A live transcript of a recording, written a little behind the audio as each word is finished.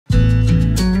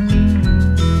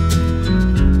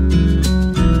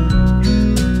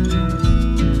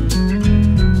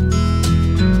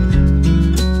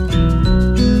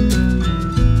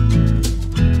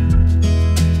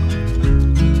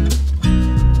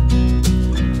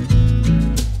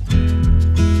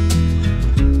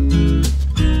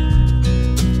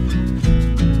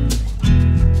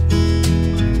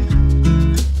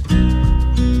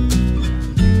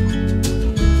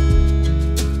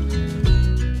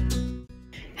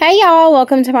Hey y'all,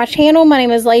 welcome to my channel. My name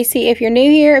is Lacie. If you're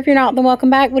new here, if you're not, then welcome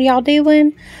back. What are y'all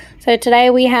doing? So today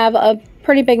we have a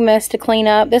pretty big mess to clean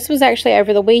up. This was actually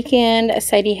over the weekend.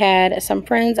 Sadie had some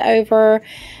friends over,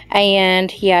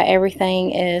 and yeah,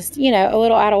 everything is, you know, a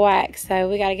little out of whack. So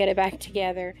we got to get it back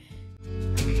together.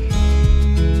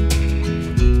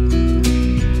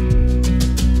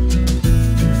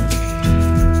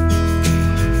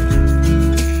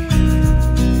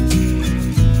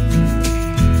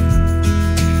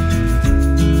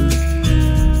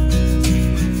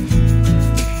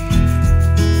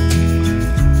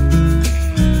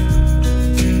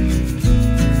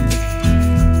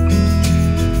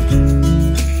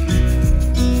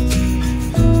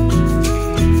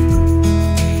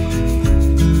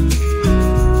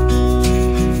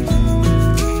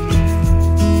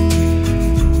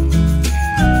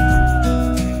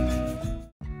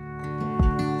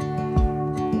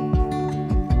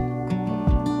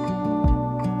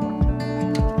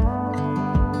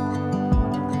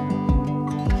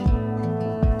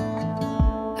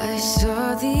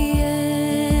 Saw the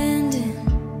ending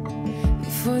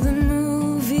before the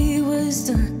movie was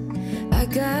done. I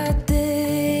got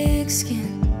thick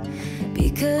skin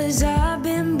because I've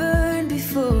been burned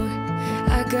before.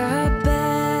 I got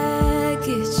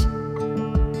baggage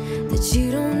that you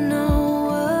don't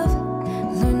know of.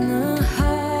 Learn the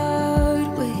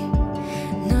hard way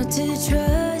not to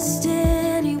trust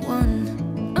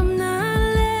anyone. I'm not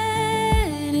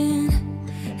letting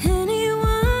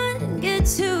anyone get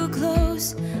too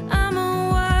close. I'm a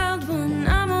wild one,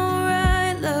 I'm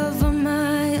alright, love on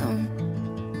my own.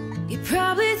 You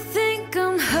probably think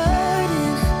I'm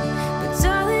hurting, but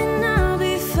darling, I'll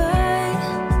be fine.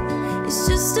 It's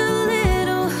just a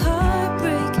little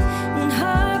heartbreak, and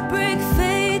heartbreak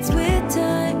fades with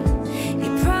time.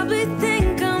 You probably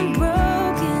think I'm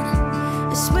broken,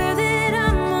 I swear that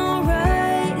I'm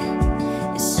alright.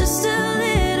 It's just a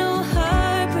little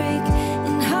heartbreak,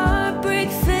 and heartbreak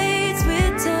fades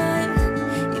with time.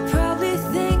 You probably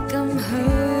think I'm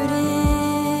hurting,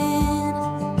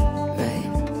 right?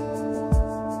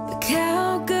 But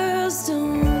cowgirls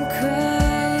don't cry.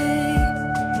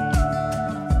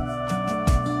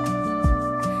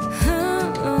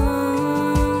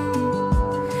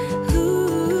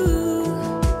 Ooh.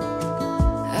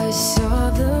 I saw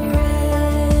the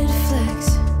red flags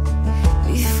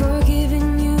before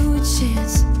giving you a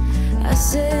chance. I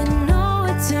said no,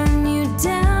 I turned you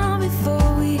down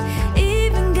before we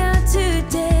even got to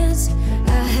dance.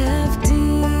 I have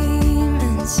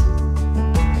demons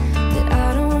that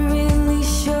I don't really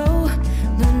show.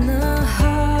 Learn the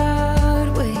hard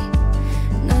way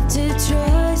not to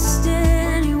trust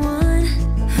anyone.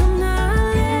 I'm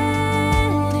not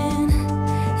letting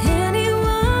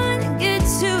anyone get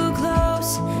too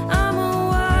close. I'm a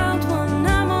wild one,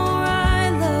 I'm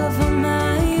alright, love on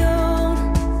my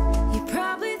own. You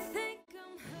probably think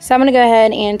So I'm going to go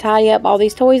ahead and tidy up all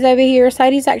these toys over here.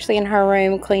 Sadie's actually in her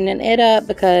room cleaning it up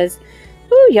because,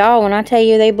 ooh, y'all, when I tell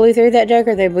you they blew through that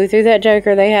joker, they blew through that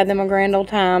joker. They had them a grand old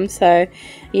time. So,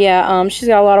 yeah, she's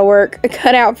got a lot of work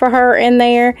cut out for her in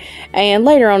there. And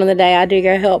later on in the day, I do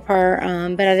go help her,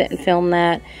 but I didn't film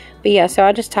that. But, yeah, so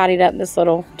I just tidied up this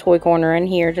little toy corner in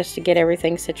here just to get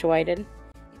everything situated.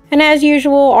 And as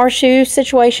usual, our shoe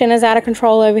situation is out of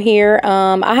control over here.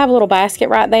 I have a little basket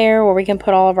right there where we can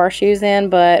put all of our shoes in,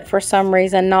 but for some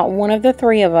reason, not one of the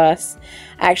three of us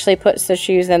actually puts the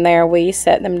shoes in there. We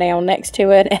set them down next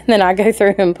to it, and then I go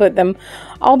through and put them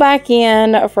all back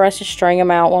in for us to string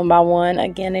them out one by one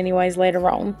again anyways later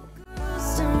on.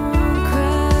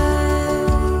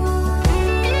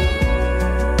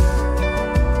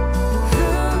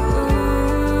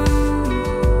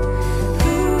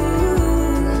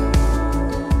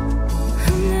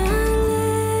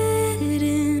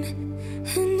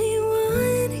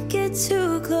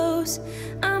 too close.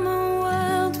 I'm a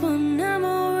wild one, I'm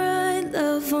alright,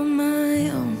 love on my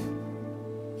own.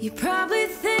 You probably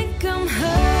think I'm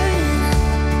hurting,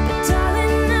 but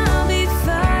darling, I'll be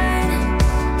fine.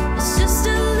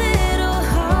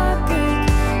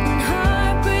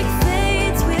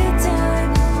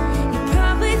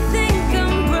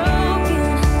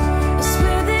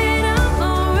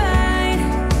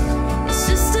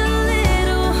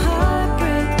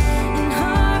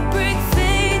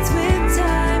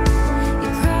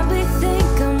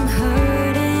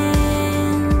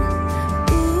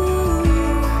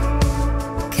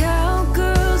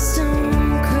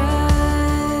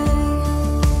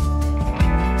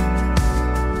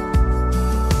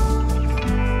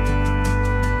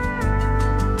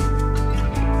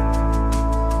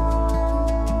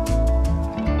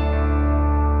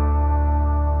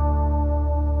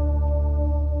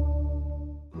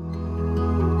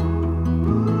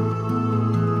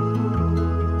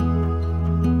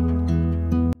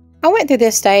 went through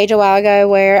this stage a while ago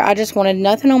where I just wanted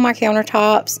nothing on my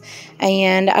countertops,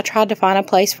 and I tried to find a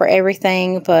place for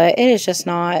everything, but it is just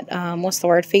not, what's the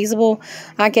word, feasible,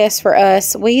 I guess, for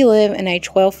us. We live in a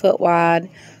 12-foot wide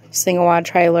single wide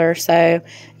trailer, so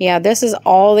yeah, this is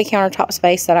all the countertop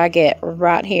space that I get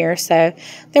right here, so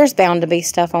there's bound to be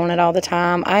stuff on it all the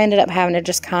time. I ended up having to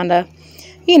just kind of,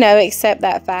 you know, accept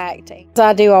that fact. As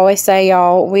I do always say,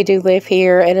 y'all, we do live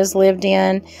here. It is lived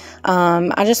in.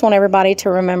 I just want everybody to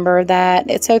remember that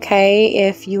it's okay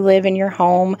if you live in your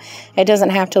home. It doesn't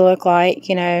have to look like,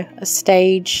 you know, a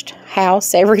staged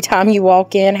house every time you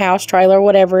walk in, house, trailer,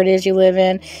 whatever it is you live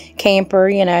in, camper,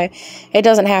 you know. It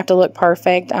doesn't have to look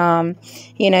perfect.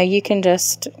 You know, you can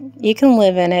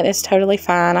live in it. It's totally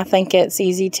fine. I think it's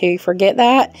easy to forget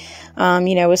that.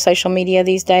 You know, with social media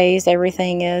these days,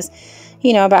 everything is,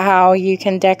 you know, about how you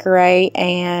can decorate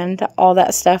and all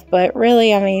that stuff. But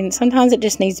really, I mean, sometimes it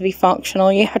just needs to be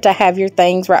functional. You have to have your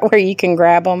things right where you can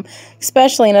grab them,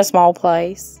 especially in a small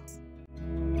place.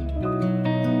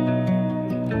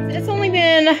 It's only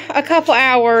been a couple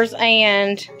hours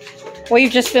and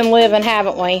we've just been living,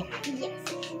 haven't we?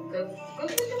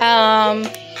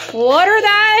 Yes. What are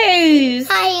those?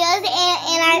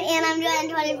 And I'm doing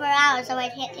 24 hours, so I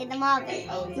can't take them off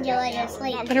until I go to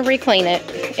sleep. I'm going to re-clean it.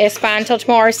 It's fine until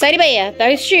tomorrow. Sadie Beth,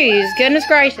 those shoes, goodness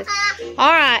gracious.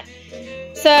 All right.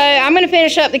 So I'm going to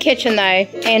finish up the kitchen, though,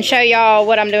 and show y'all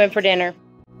what I'm doing for dinner.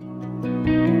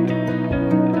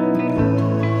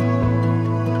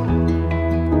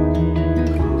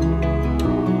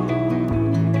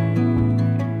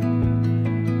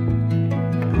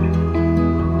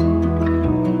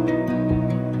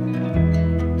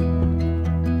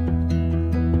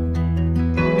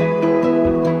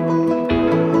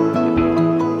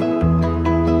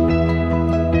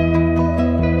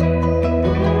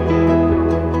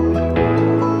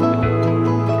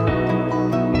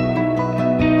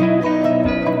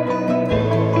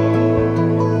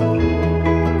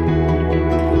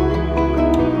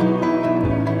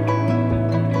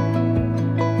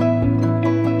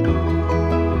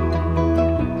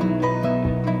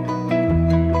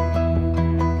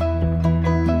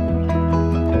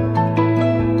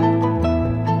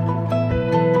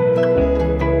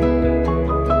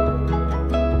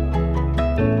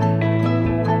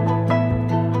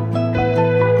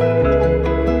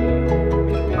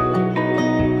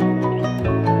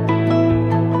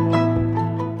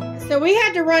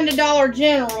 To Dollar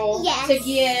General to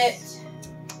get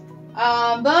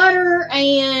butter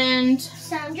and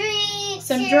some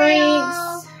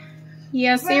drinks.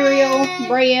 Yeah, cereal,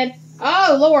 bread.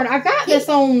 Oh Lord, I got this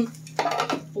on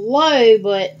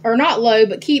low, or not low,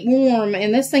 but keep warm,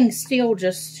 and this thing still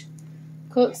just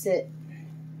cooks it.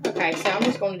 Okay, so I'm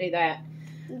just going to do that.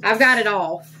 I've got it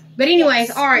off. But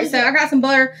anyways, all right, so I got some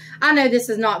butter. I know this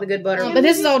is not the good butter, but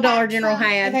this is all Dollar General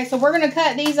had. Okay, so we're going to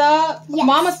cut these up. Yes.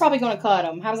 Mama's probably going to cut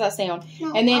them. How does that sound?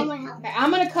 No, and then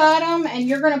I'm going to cut them, and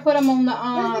you're going to put them on the...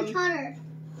 Where's the cutter?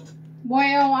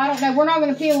 Well, I don't know. We're not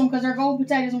going to peel them because they're gold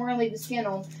potatoes, and we're going to leave the skin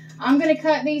on. I'm going to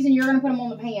cut these, and you're going to put them on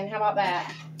the pan. How about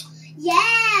that? Yeah,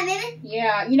 baby.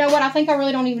 Yeah, you know what? I think I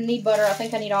really don't even need butter. I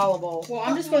think I need olive oil. Well,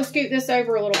 I'm just going to scoot this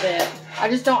over a little bit.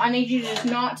 I need you to just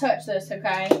not touch this,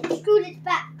 okay? Scoot it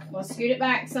back. We'll scoot it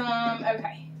back some.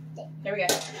 Okay. There we go.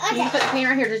 Okay. You can put the pan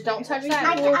right here. Just don't touch that.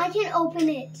 I can open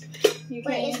it. You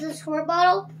Wait, can. is this a squirt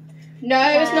bottle? No,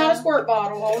 it's not a squirt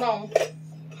bottle. Hold on.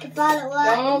 I thought it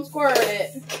was. Don't squirt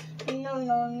it. No.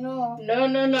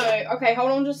 Okay,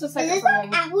 hold on just a second. Is this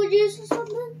like apple juice or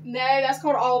something? No, that's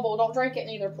called olive oil. Don't drink it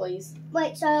neither, please.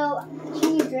 Wait, so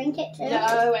can you drink it too?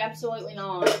 No, absolutely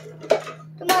not.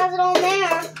 Then why is it on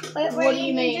there? Wait, What do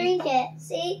you mean? Drink it.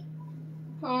 See?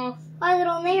 Huh? Why is it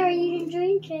on there? You didn't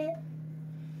drink it.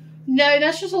 No,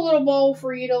 that's just a little bowl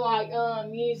for you to like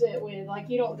use it with. Like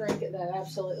you don't drink it though.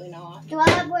 Absolutely not. Do I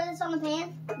have to pour this on the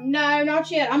pan? No,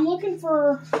 not yet. I'm looking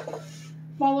for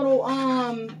my little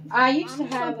I used to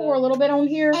have pour a little bit on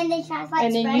here, and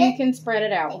then you can spread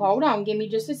it out. Hold on, give me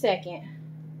just a second.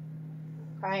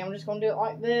 Okay, I'm just gonna do it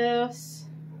like this.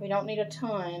 We don't need a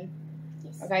ton.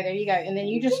 Yes. Okay, there you go. And then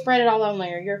you just spread it all on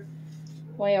there.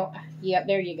 Yep,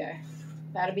 there you go.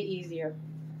 That'll be easier.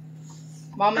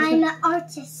 I'm an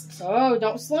artist. Oh,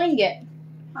 don't sling it.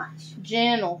 Watch.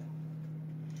 Gentle.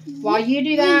 While you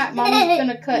do that, Mama's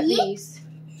gonna cut these.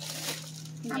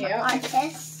 I'm an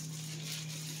artist.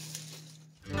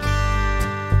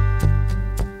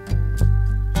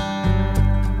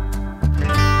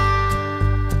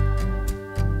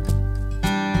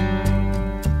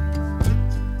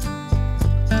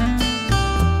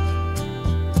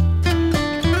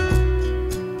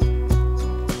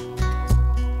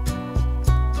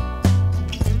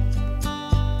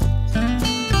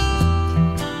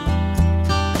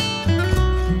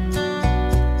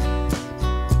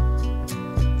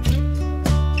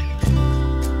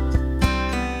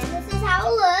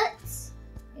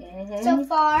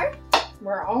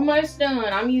 We're almost done.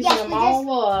 I'm using them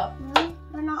all up. No,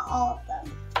 but not all of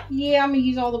them. Yeah, I'm going to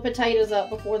use all the potatoes up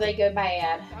before they go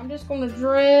bad. I'm just going to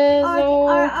drizzle.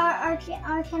 And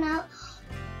can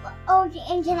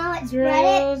I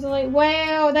spread it?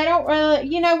 Well, they don't really,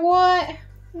 you know what?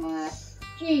 What?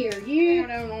 Here, you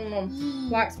don't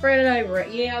like spread it over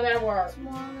it. Yeah, that'll work.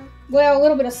 Smaller. Well, a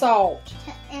little bit of salt.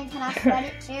 And can I spread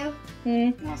it too?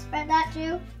 Can I spread that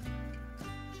too?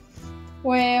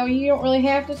 Well, you don't really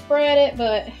have to spread it,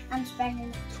 but I'm spreading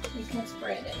it. you can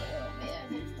spread it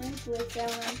a little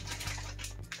bit.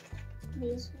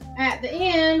 At the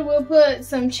end, we'll put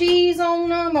some cheese on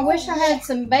them. I wish I had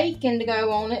some bacon to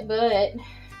go on it, but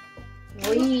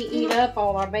we eat up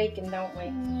all our bacon, don't we?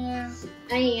 Yeah.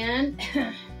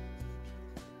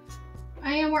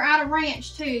 And we're out of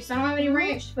ranch too, so I don't have any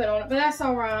ranch to put on it, but that's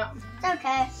all right. It's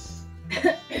okay.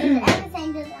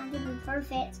 Everything doesn't have to be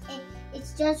perfect.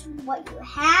 It's just what you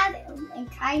have and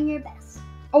trying your best.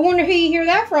 I wonder who you hear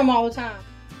that from all the time.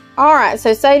 All right,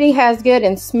 so Sadie has good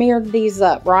and smeared these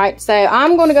up, right? So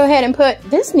I'm going to go ahead and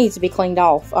this needs to be cleaned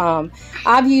off.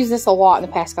 I've used this a lot in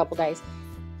the past couple days.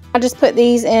 I just put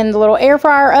these in the little air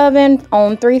fryer oven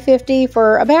on 350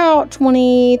 for about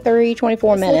 23,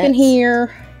 24 minutes. Look in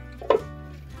here.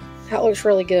 That looks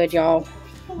really good, y'all.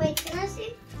 Wait, can I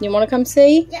see? You want to come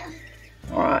see? Yeah.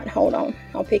 All right, hold on.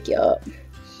 I'll pick you up.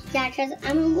 Yeah, because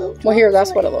I'm a little... Well, here,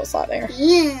 that's what it looks like there.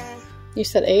 Yeah. You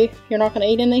said eat? You're not going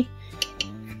to eat any?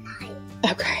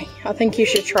 Okay, I think you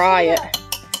should try it.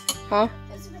 Huh?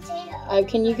 It's a potato. Oh,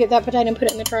 can you get that potato and put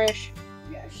it in the trash?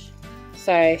 Yes.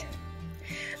 So,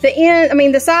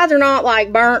 the sides are not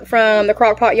like burnt from the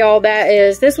crock pot, y'all.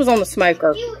 This was on the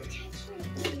smoker. You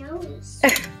touched my nose.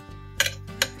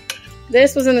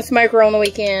 This was in the smoker on the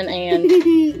weekend,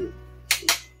 and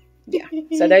yeah,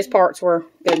 so those parts were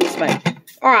good to smoke.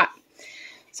 All right,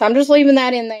 so I'm just leaving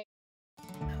that in there.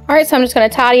 All right, so I'm just going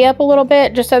to tidy up a little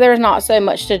bit just so there's not so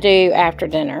much to do after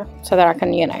dinner so that I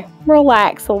can, you know,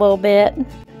 relax a little bit.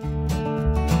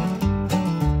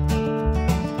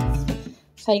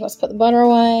 Sadie wants to put the butter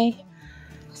away.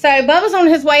 So Bubba's on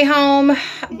his way home,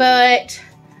 but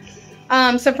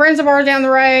some friends of ours down the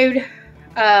road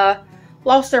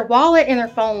lost their wallet and their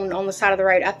phone on the side of the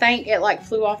road. I think it like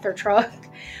flew off their truck.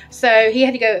 So he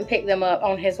had to go and pick them up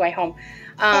on his way home.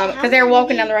 Because they were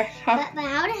walking down the road. Huh? But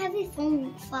how did have your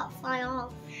phone fly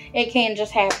off? It can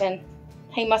just happen.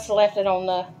 He must have left it on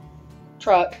the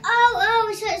truck.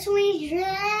 Oh, so it's when you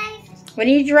drove? When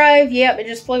he drove, yep, it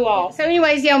just flew off. So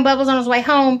anyways, yeah, when Bubba's on his way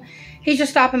home, he's just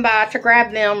stopping by to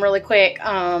grab them really quick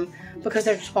because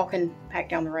they're just walking back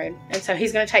down the road. And so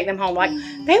he's going to take them home. Like,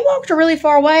 they walked a really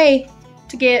far way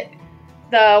to get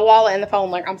the wallet and the phone.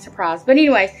 Like, I'm surprised. But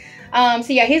anyways, so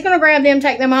yeah, he's going to grab them,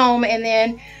 take them home, and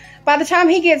then by the time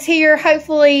he gets here,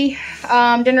 hopefully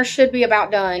dinner should be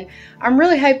about done. I'm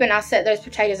really hoping I set those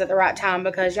potatoes at the right time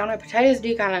because y'all know potatoes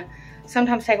do kind of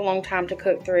sometimes take a long time to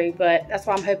cook through, but that's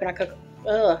why I'm hoping I cook.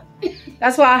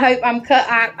 That's why I hope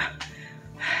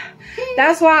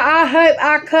that's why I hope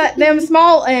I cut them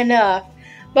small enough.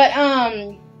 But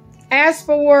as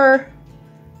for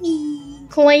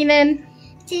cleaning,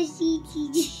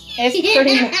 it's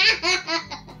pretty much.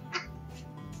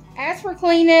 As for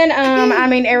cleaning, I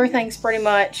mean, everything's pretty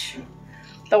much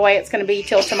the way it's going to be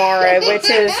till tomorrow, which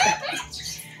is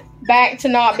back to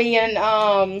not being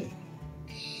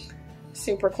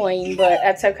super clean, but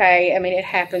that's okay. I mean, it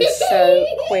happens so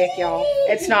quick, y'all.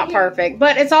 It's not perfect,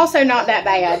 but it's also not that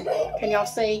bad. Can y'all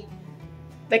see?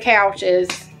 The couch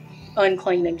is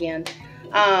unclean again.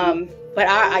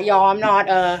 But y'all, I'm not,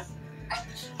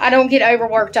 I don't get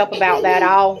overworked up about that.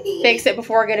 I'll fix it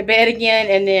before I go to bed again,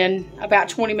 and then about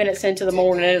 20 minutes into the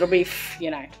morning, it'll be,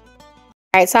 you know.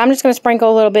 All right, so I'm just going to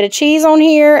sprinkle a little bit of cheese on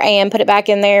here and put it back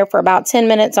in there for about 10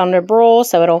 minutes on the broil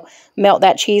so it'll melt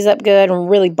that cheese up good and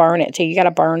really burn it too. You got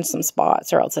to burn some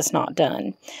spots or else it's not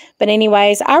done. But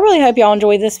anyways, I really hope y'all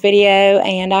enjoyed this video,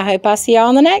 and I hope I see y'all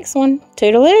on the next one.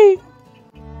 Toodaloo!